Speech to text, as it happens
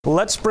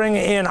Let's bring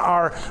in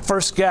our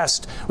first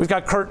guest. We've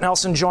got Kurt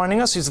Nelson joining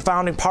us. He's the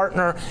founding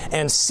partner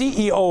and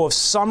CEO of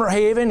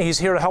Summerhaven. He's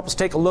here to help us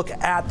take a look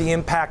at the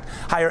impact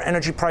higher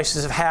energy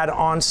prices have had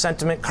on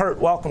sentiment. Kurt,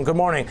 welcome. Good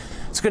morning.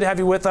 It's good to have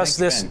you with us.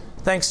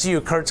 Thanks to you,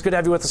 Kurt. It's good to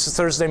have you with us this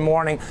Thursday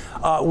morning.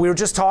 We were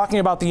just talking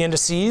about the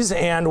indices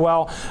and,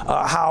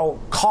 how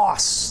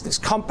costs, these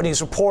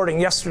companies reporting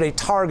yesterday,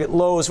 Target,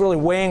 Lowe's, really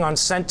weighing on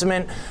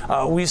sentiment.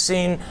 We've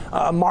seen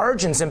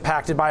margins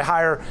impacted by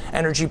higher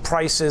energy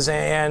prices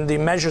and the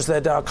measures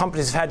that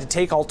companies have had to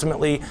take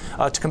ultimately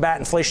to combat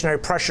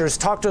inflationary pressures.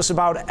 Talk to us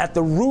about, at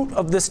the root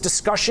of this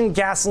discussion,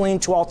 gasoline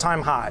to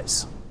all-time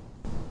highs.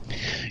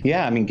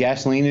 Yeah,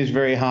 gasoline is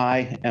very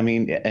high. And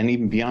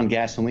even beyond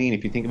gasoline,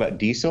 if you think about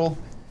diesel,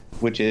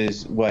 which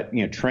is what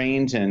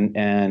trains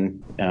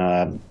and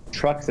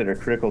trucks that are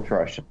critical to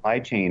our supply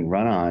chain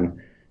run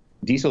on,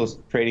 diesel is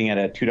trading at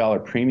a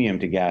 $2 premium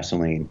to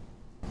gasoline.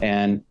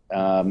 And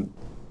I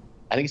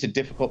think it's a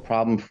difficult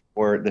problem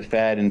for the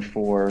Fed and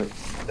for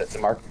the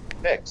market to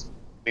fix.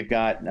 We've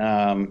got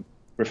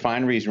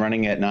refineries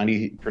running at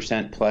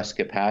 90% plus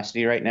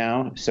capacity right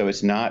now, so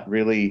it's not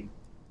really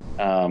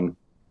an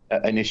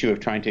issue of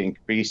trying to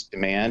increase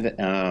demand,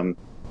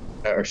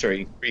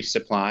 increase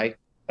supply.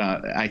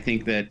 I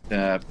think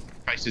that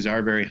prices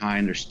are very high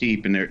and they're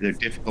steep and they're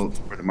difficult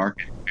for the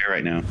market to bear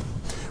right now.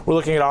 We're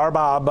looking at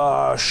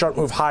RBOB, sharp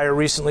move higher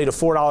recently to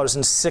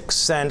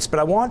 $4.06. But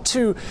I want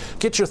to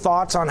get your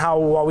thoughts on how,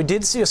 while we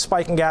did see a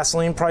spike in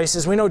gasoline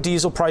prices, we know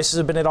diesel prices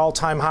have been at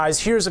all-time highs.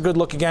 Here's a good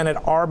look again at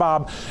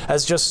RBOB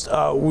as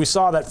we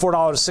saw that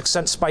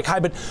 $4.06 spike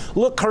high. But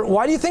look, Kurt,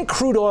 why do you think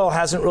crude oil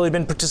hasn't really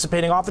been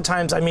participating?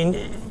 Oftentimes,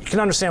 you can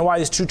understand why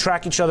these two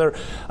track each other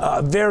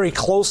very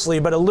closely,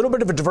 but a little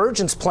bit of a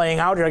divergence playing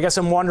out here. I guess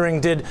I'm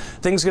wondering, did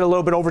things get a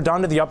little bit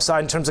overdone to the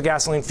upside in terms of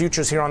gasoline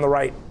futures here on the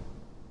right?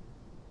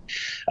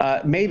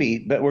 Maybe,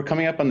 but we're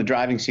coming up on the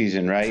driving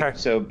season, right? Okay.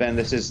 So, Ben,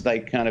 this is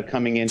like kind of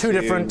coming into two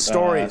different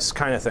stories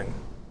kind of thing.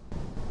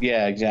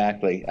 Yeah,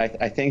 exactly.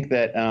 I think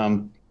that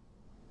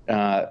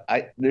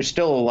there's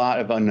still a lot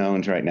of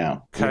unknowns right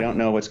now. Okay. We don't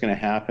know what's going to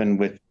happen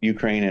with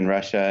Ukraine and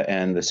Russia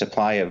and the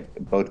supply of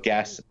both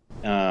gas,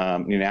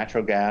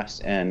 natural gas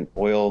and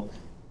oil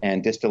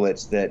and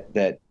distillates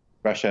that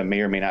Russia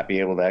may or may not be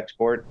able to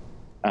export.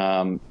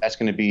 That's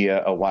going to be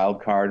a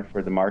wild card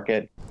for the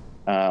market.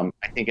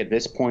 I think at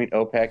this point,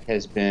 OPEC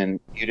has been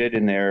muted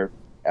in their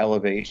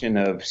elevation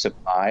of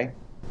supply.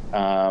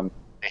 They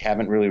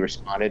haven't really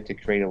responded to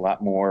create a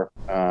lot more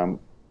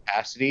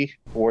capacity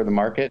for the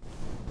market.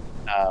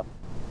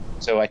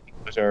 So I think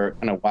those are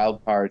kind of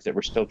wild cards that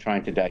we're still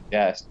trying to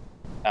digest.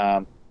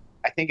 I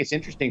think it's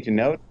interesting to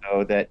note,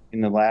 though, that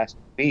in the last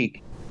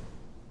week,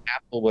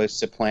 Apple was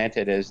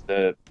supplanted as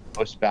the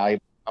most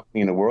valuable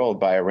company in the world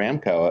by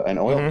Aramco, an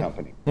oil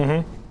company.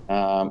 And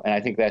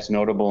I think that's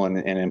notable and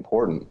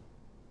important.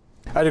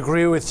 I'd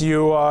agree with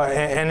you.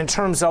 And in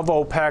terms of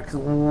OPEC,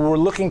 we're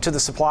looking to the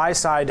supply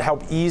side to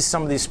help ease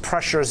some of these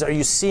pressures. Are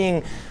you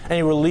seeing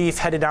any relief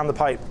headed down the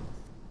pipe?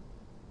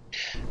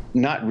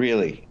 Not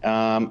really.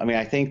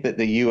 I think that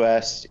the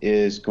U.S.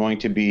 is going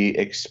to be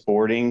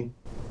exporting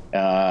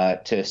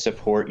to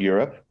support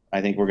Europe.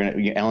 I think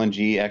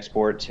LNG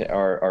exports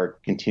are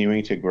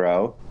continuing to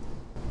grow.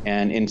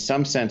 And in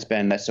some sense,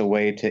 Ben, that's a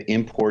way to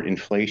import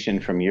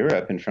inflation from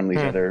Europe and from these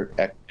other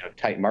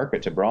tight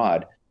markets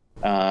abroad.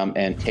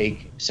 And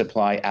take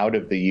supply out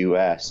of the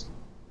U.S.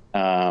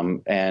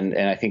 And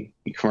I think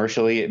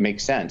commercially it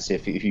makes sense.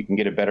 If you can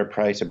get a better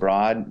price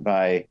abroad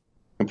by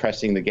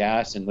compressing the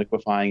gas and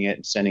liquefying it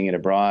and sending it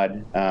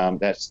abroad,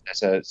 that's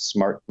a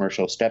smart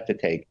commercial step to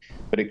take.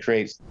 But it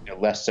creates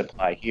less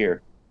supply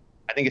here.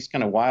 I think it's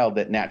kind of wild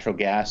that natural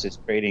gas is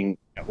trading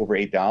over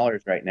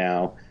 $8 right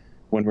now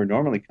when we're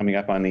normally coming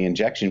up on the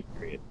injection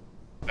period.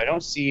 I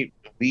don't see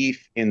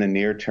relief in the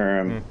near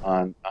term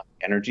on the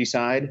energy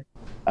side.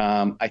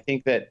 I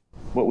think that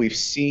what we've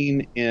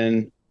seen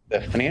in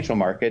the financial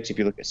markets, if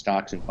you look at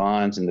stocks and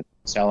bonds and the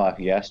sell-off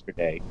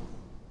yesterday,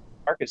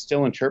 the market's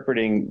still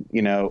interpreting,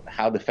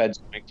 how the Fed's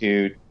going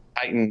to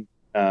tighten,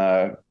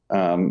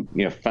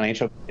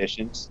 financial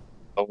conditions,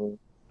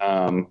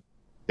 lower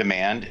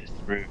demand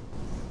through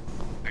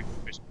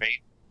interest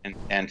rate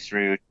and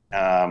through,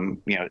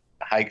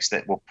 hikes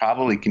that will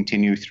probably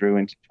continue through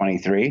into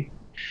 23.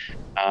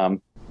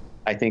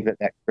 I think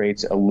that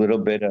creates a little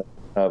bit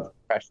of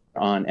pressure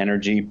on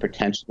energy,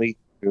 potentially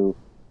through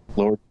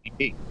lower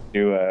GDP,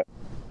 through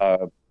a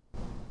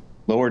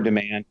lower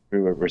demand,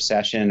 through a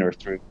recession, or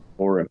through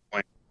lower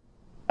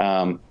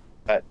employment.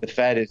 But the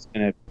Fed is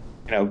going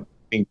to,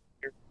 being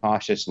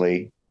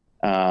cautiously,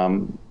 I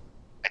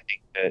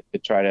think, to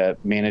try to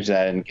manage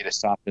that and get as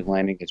soft a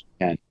landing as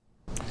we can.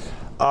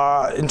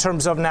 in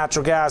terms of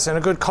natural gas, and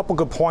a couple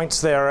good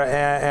points there.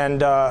 And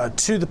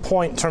to the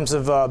point in terms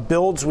of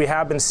builds, we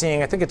have been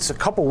seeing, I think it's a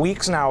couple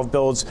weeks now of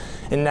builds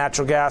in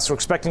natural gas. We're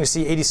expecting to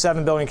see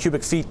 87 billion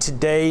cubic feet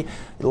today.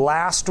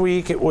 Last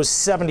week it was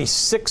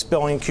 76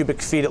 billion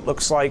cubic feet, it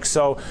looks like.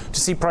 So to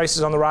see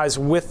prices on the rise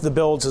with the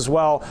builds as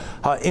well,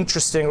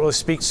 interesting. It really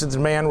speaks to the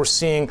demand we're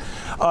seeing.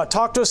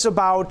 Talk to us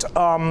about,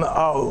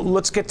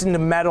 let's get into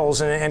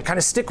metals and kind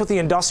of stick with the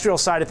industrial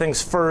side of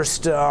things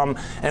first,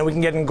 and we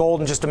can get in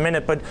gold in just a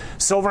minute. But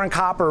silver and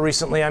copper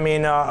recently, I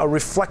mean, a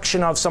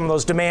reflection of some of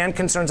those demand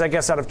concerns, I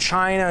guess, out of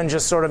China, and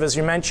just sort of, as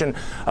you mentioned,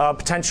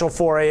 potential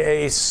for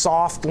a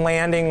soft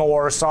landing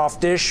or a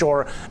soft-ish,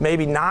 or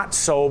maybe not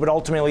so, but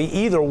ultimately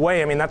either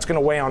way, I mean, that's going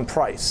to weigh on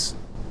price.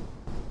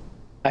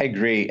 I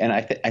agree. And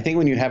I think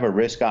when you have a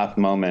risk-off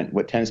moment,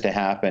 what tends to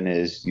happen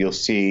is you'll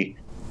see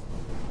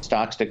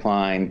stocks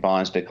decline,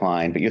 bonds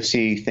decline, but you'll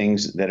see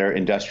things that are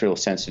industrial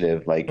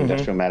sensitive, like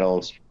industrial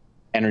metals,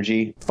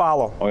 energy,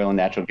 oil and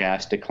natural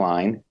gas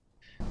decline.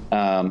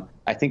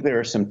 I think there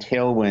are some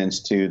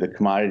tailwinds to the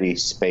commodity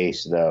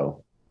space,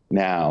 though,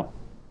 now,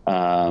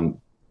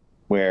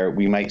 where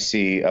we might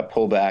see a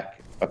pullback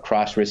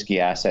across risky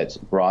assets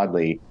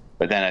broadly,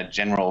 but then a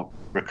general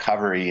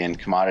recovery in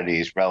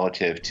commodities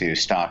relative to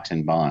stocks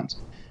and bonds.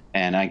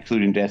 And I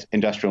include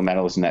industrial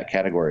metals in that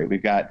category.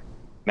 We've got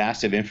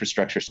massive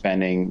infrastructure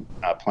spending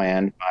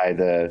planned by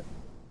the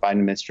Biden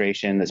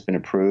administration that's been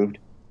approved,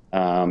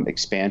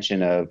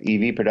 expansion of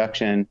EV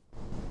production,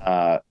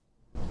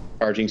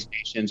 charging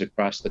stations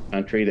across the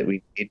country that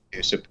we need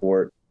to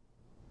support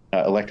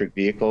electric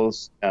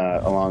vehicles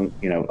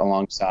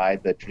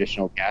alongside the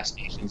traditional gas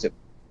stations that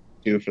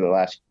we do for the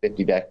last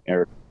 50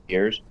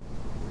 years.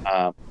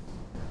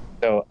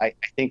 So I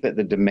think that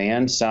the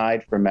demand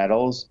side for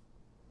metals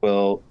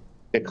will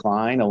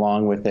decline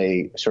along with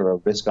a sort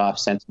of risk-off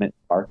sentiment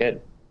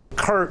market.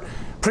 Kurt,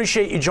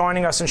 appreciate you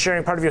joining us and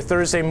sharing part of your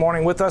Thursday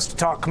morning with us to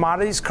talk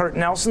commodities. Kurt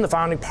Nelson, the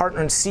founding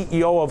partner and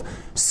CEO of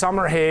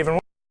Summerhaven.